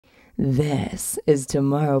This is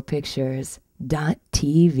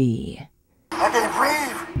Tomorrowpictures.TV. I can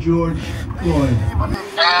breathe. George Floyd.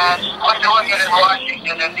 And we're doing it in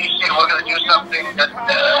Washington and D.C. We're going to do something that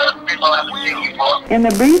people haven't seen before. In the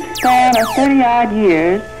brief span of 30-odd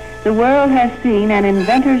years, the world has seen an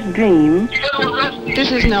inventor's dream.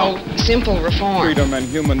 This is no simple reform. Freedom and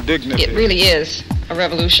human dignity. It really is a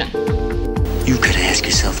revolution. You could ask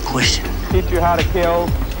yourself a question. Teach you how to kill.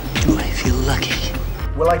 Do I feel lucky?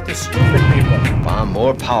 We're like the stupid people. Far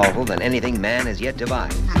more powerful than anything man has yet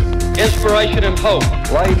devised. Inspiration and hope.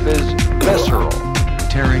 Life is visceral.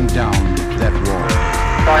 Tearing down that wall.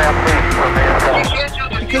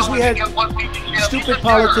 Because we had stupid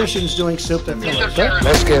politicians doing stupid things.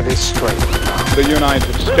 Let's get this straight. The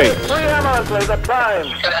United States. Preeminently the time to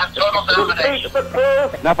speak the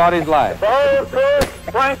truth. Nobody's life. Boldly,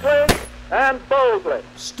 frankly, and boldly.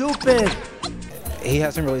 Stupid. He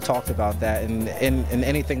hasn't really talked about that, and in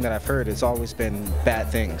anything that I've heard, it's always been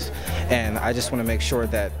bad things. And I just want to make sure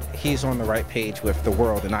that he's on the right page with the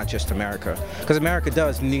world and not just America. Because America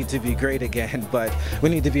does need to be great again, but we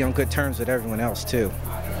need to be on good terms with everyone else too.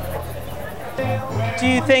 Do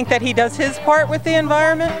you think that he does his part with the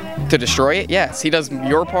environment? To destroy it? Yes. He does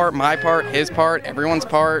your part, my part, his part, everyone's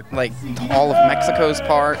part, like all of Mexico's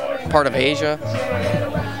part of Asia.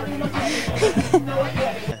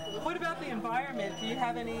 Do you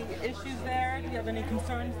have any issues there? Do you have any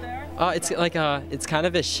concerns there? It's like it's kind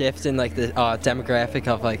of a shift in like the demographic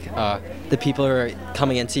of like the people who are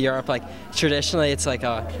coming into Europe. Like traditionally, it's like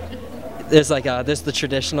there's the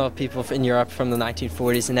traditional people in Europe from the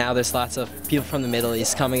 1940s, and now there's lots of people from the Middle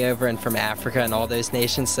East coming over and from Africa and all those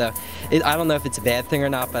nations. So I don't know if it's a bad thing or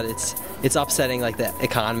not, but it's upsetting like the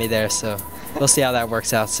economy there. So we'll see how that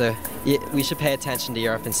works out. So yeah, we should pay attention to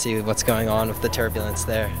Europe and see what's going on with the turbulence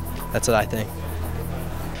there. That's what I think.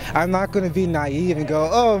 I'm not going to be naive and go,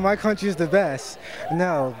 oh, my country's the best.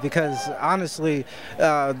 No, because honestly,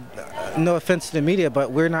 no offense to the media,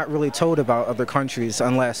 but we're not really told about other countries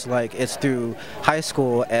unless like it's through high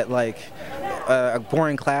school at like a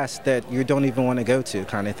boring class that you don't even want to go to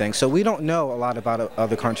kind of thing. So we don't know a lot about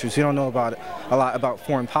other countries. We don't know a lot about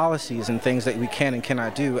foreign policies and things that we can and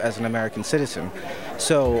cannot do as an American citizen.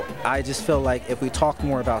 So I just feel like if we talk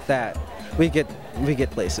more about that, we get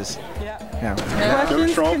places. Yeah.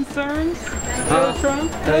 Questions, concerns?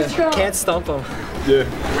 Trump? Can't stump him. Yeah.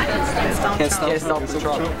 Can't stump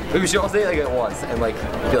Trump. We should all say it like at once and like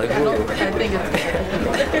be like, woo. I think it's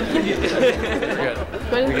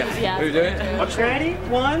Good. We got yeah. Are you doing it? Ready?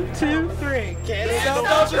 1, 2, 3. Can't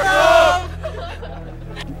stop Trump!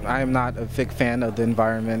 I am not a big fan of the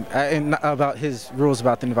environment, and about his rules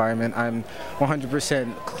about the environment. I'm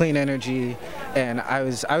 100% clean energy, and I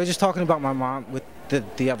was just talking about my mom with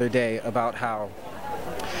the other day about how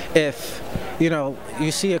if you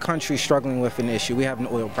see a country struggling with an issue, we have an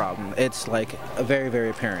oil problem. It's like very, very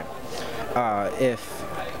apparent. If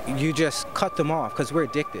you just cut them off, because we're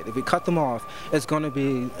addicted. If we cut them off, it's going to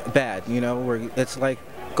be bad. It's like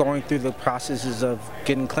going through the processes of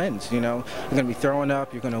getting cleansed. You're going to be throwing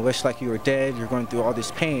up, you're going to wish like you were dead, you're going through all this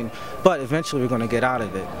pain, but eventually we're going to get out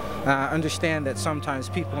of it. I understand that sometimes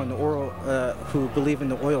people in the oil who believe in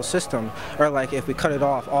the oil system are like, if we cut it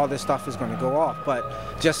off, all this stuff is going to go off. But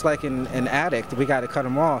just like an addict, we got to cut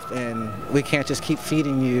them off, and we can't just keep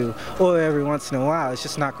feeding you oil every once in a while. It's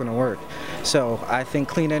just not going to work. So I think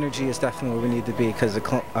clean energy is definitely where we need to be, because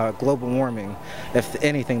global warming, if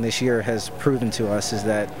anything this year has proven to us, is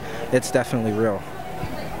that it's definitely real.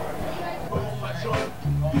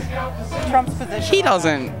 Trump's position. He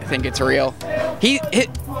doesn't think it's real.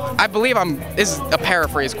 I believe this is a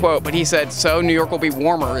paraphrase quote, but he said, so New York will be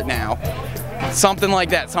warmer now. Something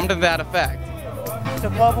like that, something to that effect.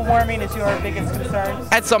 So global warming is your biggest concern?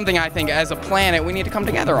 That's something I think as a planet we need to come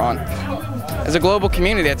together on. As a global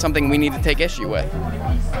community, that's something we need to take issue with.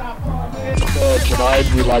 Tonight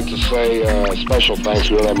we'd like to say special thanks.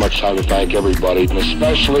 We don't have much time to thank everybody, and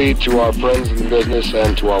especially to our friends in the business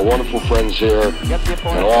and to our wonderful friends here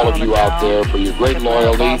and all of you out there for your great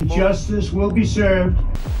loyalty. Justice will be served.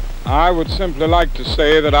 I would simply like to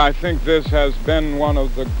say that I think this has been one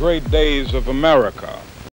of the great days of America.